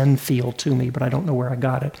a Zen feel to me, but I don't know where I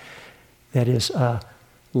got it. That is,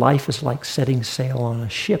 life is like setting sail on a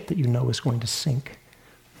ship that you know is going to sink.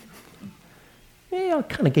 Yeah, it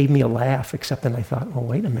kind of gave me a laugh, except then I thought, oh,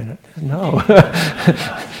 wait a minute. No.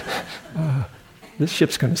 This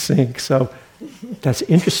ship's going to sink. So that's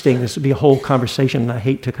interesting. This would be a whole conversation, and I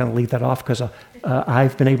hate to kind of leave that off because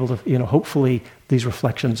I've been able to, hopefully these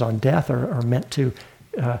reflections on death are meant to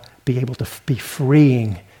be able to be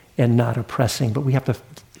freeing and not oppressing. But we have to,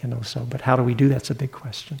 but how do we do that? That's a big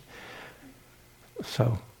question.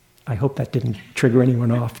 So I hope that didn't trigger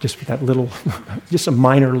anyone off, just with that little, just a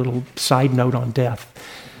minor little side note on death.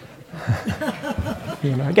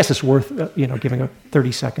 I guess it's worth, giving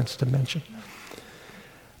 30 seconds to mention.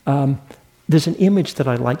 There's an image that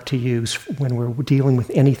I like to use when we're dealing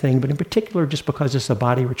with anything, but in particular, just because it's a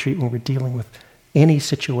body retreat, when we're dealing with any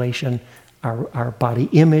situation, our body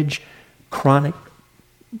image, chronic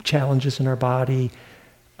challenges in our body,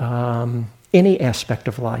 any aspect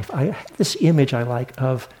of life. I have this image I like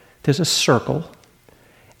of, there's a circle,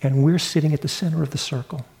 and we're sitting at the center of the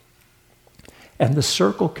circle. And the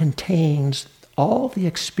circle contains all the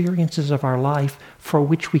experiences of our life for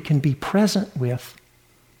which we can be present with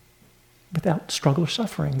without struggle or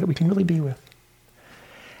suffering, that we can really be with.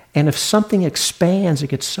 And if something expands, it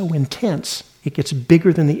gets so intense, it gets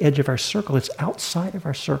bigger than the edge of our circle, it's outside of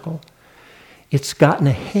our circle. It's gotten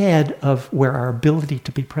ahead of where our ability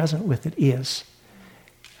to be present with it is.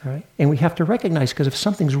 Right? And we have to recognize, because if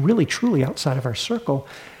something's really truly outside of our circle,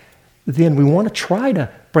 then we want to try to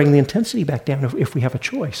bring the intensity back down if we have a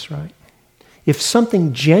choice, right? If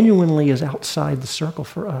something genuinely is outside the circle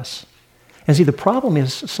for us. And see, the problem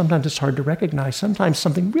is sometimes it's hard to recognize. Sometimes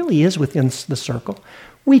something really is within the circle.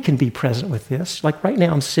 We can be present with this. Like right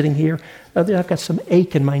now I'm sitting here, I've got some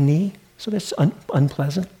ache in my knee, so that's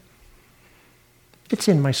unpleasant. It's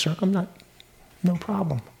in my circle, no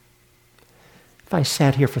problem. If I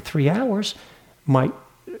sat here for 3 hours, might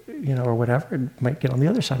or whatever. It might get on the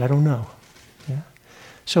other side. I don't know. Yeah.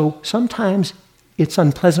 So sometimes it's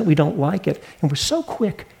unpleasant. We don't like it. And we're so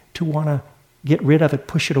quick to want to get rid of it,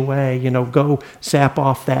 push it away, go zap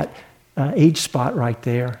off that age spot right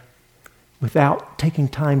there without taking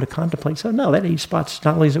time to contemplate. So no, that age spot's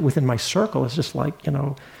not only is it within my circle, it's just like,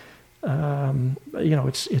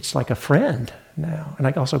 it's like a friend now. And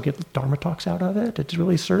I also get Dharma talks out of it. It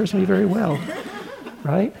really serves me very well,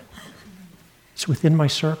 right? It's within my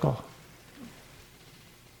circle.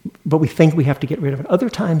 But we think we have to get rid of it. Other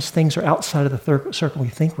times things are outside of the circle. We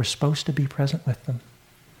think we're supposed to be present with them.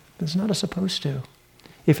 But it's not a supposed to.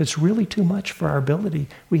 If it's really too much for our ability,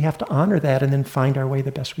 we have to honor that and then find our way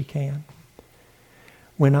the best we can.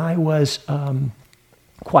 When I was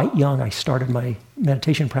quite young, I started my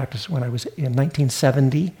meditation practice when I was in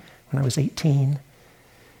 1970, when I was 18.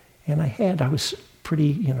 And I was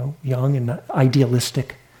pretty, young and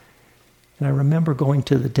idealistic. And I remember going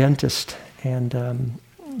to the dentist and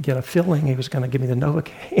get a filling. He was going to give me the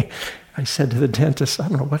Novocaine. I said to the dentist, I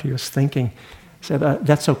don't know what he was thinking. I said,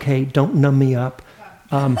 that's okay, don't numb me up.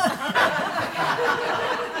 I'm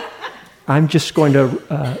just going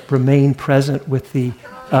to remain present with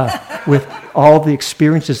with all the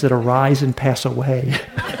experiences that arise and pass away.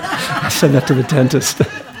 I said that to the dentist.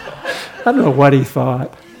 I don't know what he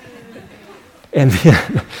thought. And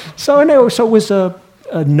then, so it was a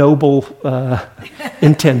noble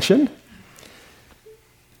intention.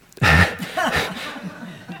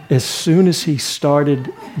 As soon as he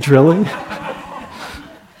started drilling,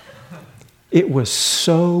 it was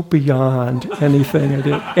so beyond anything I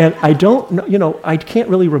did. And I don't know, I can't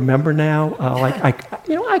really remember now. I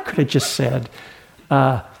could have just said,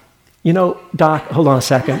 Doc, hold on a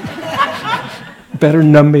second. Better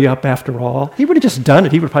numb me up after all. He would have just done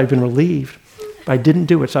it. He would have probably been relieved. But I didn't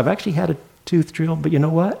do it. So I've actually had a tooth drilled. But you know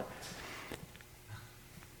what?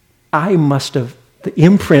 The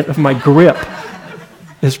imprint of my grip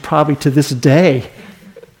is probably to this day,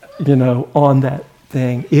 on that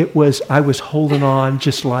thing. I was holding on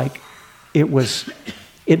just like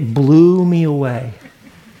it blew me away.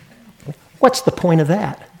 What's the point of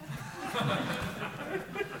that?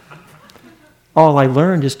 All I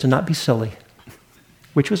learned is to not be silly,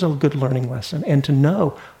 which was a good learning lesson, and to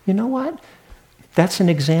know, you know what? That's an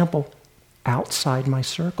example outside my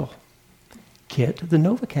circle. Get the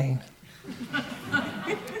Novocaine.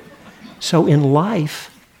 So in life,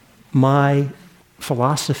 my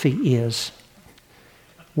philosophy is,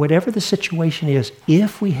 whatever the situation is,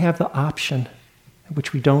 if we have the option,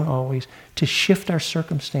 which we don't always, to shift our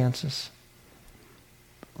circumstances,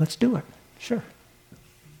 let's do it. Sure.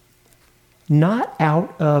 Not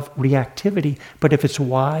out of reactivity, but if it's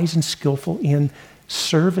wise and skillful in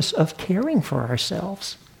service of caring for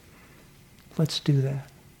ourselves, let's do that.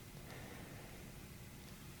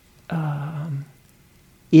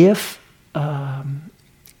 If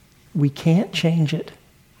we can't change it,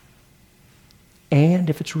 and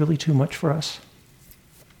if it's really too much for us,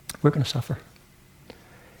 we're going to suffer.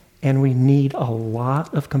 And we need a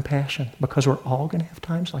lot of compassion, because we're all going to have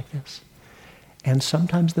times like this. And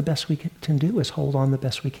sometimes the best we can do is hold on the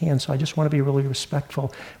best we can. So I just want to be really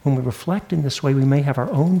respectful. When we reflect in this way, we may have our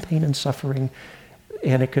own pain and suffering,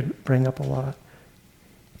 and it could bring up a lot.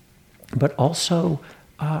 But also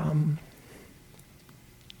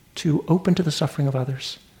to open to the suffering of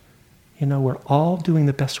others. We're all doing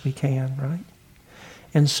the best we can, right?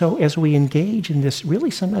 And so as we engage in this,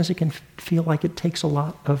 really sometimes it can feel like it takes a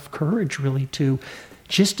lot of courage, really, to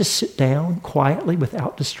sit down quietly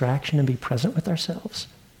without distraction and be present with ourselves.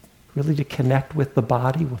 Really to connect with the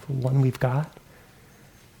body, with the one we've got.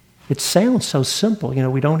 It sounds so simple.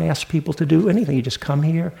 We don't ask people to do anything. You just come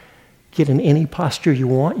here, get in any posture you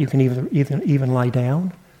want. You can even lie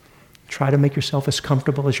down. Try to make yourself as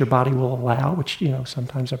comfortable as your body will allow, which,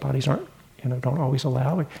 sometimes our bodies don't always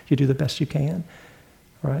allow. You do the best you can,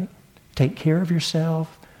 right? Take care of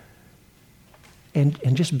yourself and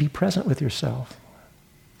just be present with yourself.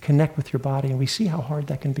 Connect with your body, and we see how hard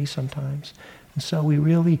that can be sometimes. And so we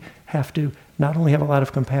really have to not only have a lot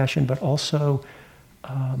of compassion, but also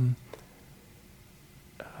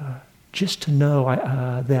just to know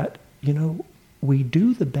that, we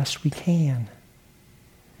do the best we can.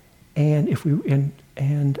 And if we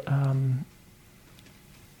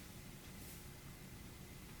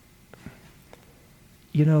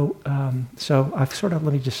so I've let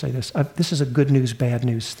me just say this. This is a good news, bad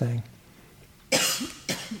news thing.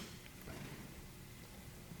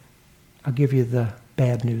 I'll give you the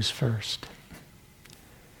bad news first.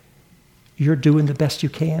 You're doing the best you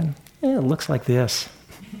can. It looks like this.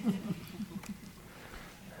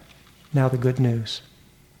 Now the good news.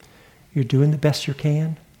 You're doing the best you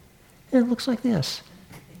can. And it looks like this.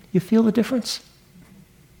 You feel the difference?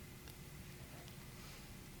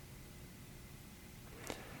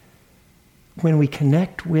 When we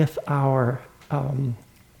connect with our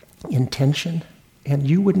intention, and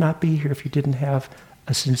you would not be here if you didn't have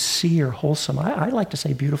a sincere, wholesome, I like to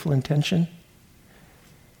say beautiful intention,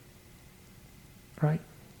 right?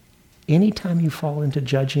 Anytime you fall into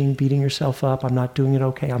judging, beating yourself up, I'm not doing it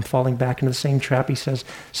okay, I'm falling back into the same trap, he says,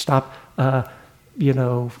 stop,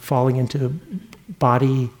 falling into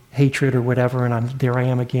body hatred or whatever, and there I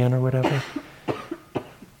am again or whatever.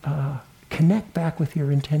 Connect back with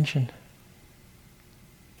your intention.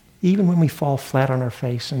 Even when we fall flat on our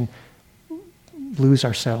face and lose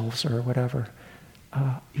ourselves or whatever,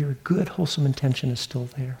 your good, wholesome intention is still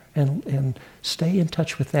there. And stay in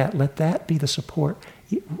touch with that. Let that be the support,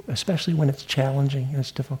 especially when it's challenging and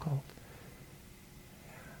it's difficult.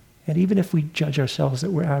 And even if we judge ourselves that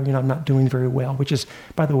I'm not doing very well, which is,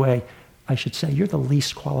 by the way, I should say, you're the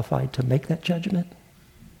least qualified to make that judgment.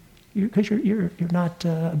 Because you're not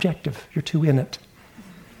objective. You're too in it.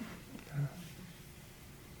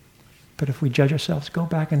 But if we judge ourselves, go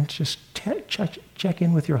back and just check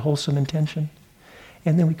in with your wholesome intention.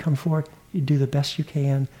 And then we come forward, you do the best you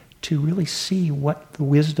can to really see what the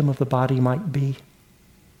wisdom of the body might be.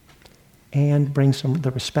 And bring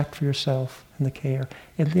the respect for yourself and the care.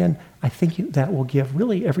 And then I think that will give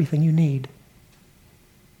really everything you need.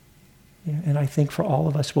 Yeah, and I think for all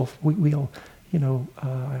of us, I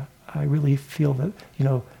really feel that,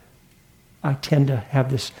 I tend to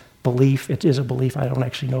have this belief, it is a belief, I don't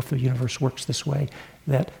actually know if the universe works this way,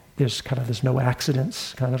 that there's no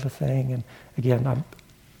accidents kind of a thing. And again,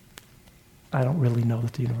 I don't really know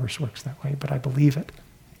that the universe works that way, but I believe it.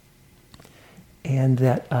 And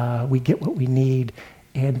that we get what we need,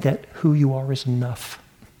 and that who you are is enough.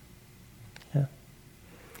 Yeah.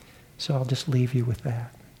 So I'll just leave you with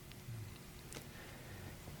that.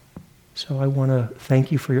 So I want to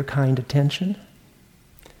thank you for your kind attention.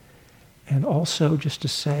 And also just to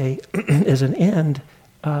say, as an end,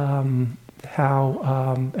 and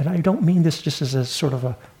I don't mean this just as a sort of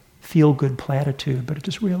a feel-good platitude, but it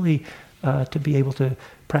just really to be able to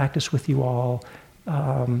practice with you all.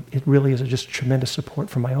 It really is just tremendous support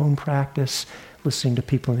for my own practice, listening to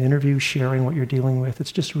people in the interview, sharing what you're dealing with.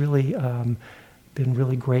 It's just really been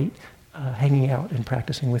really great hanging out and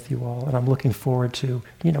practicing with you all. And I'm looking forward to,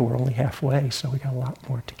 we're only halfway, so we got a lot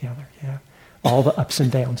more together, yeah. All the ups and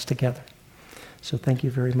downs together. So thank you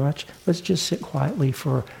very much. Let's just sit quietly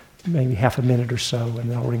for maybe half a minute or so, and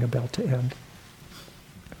then I'll ring a bell to end.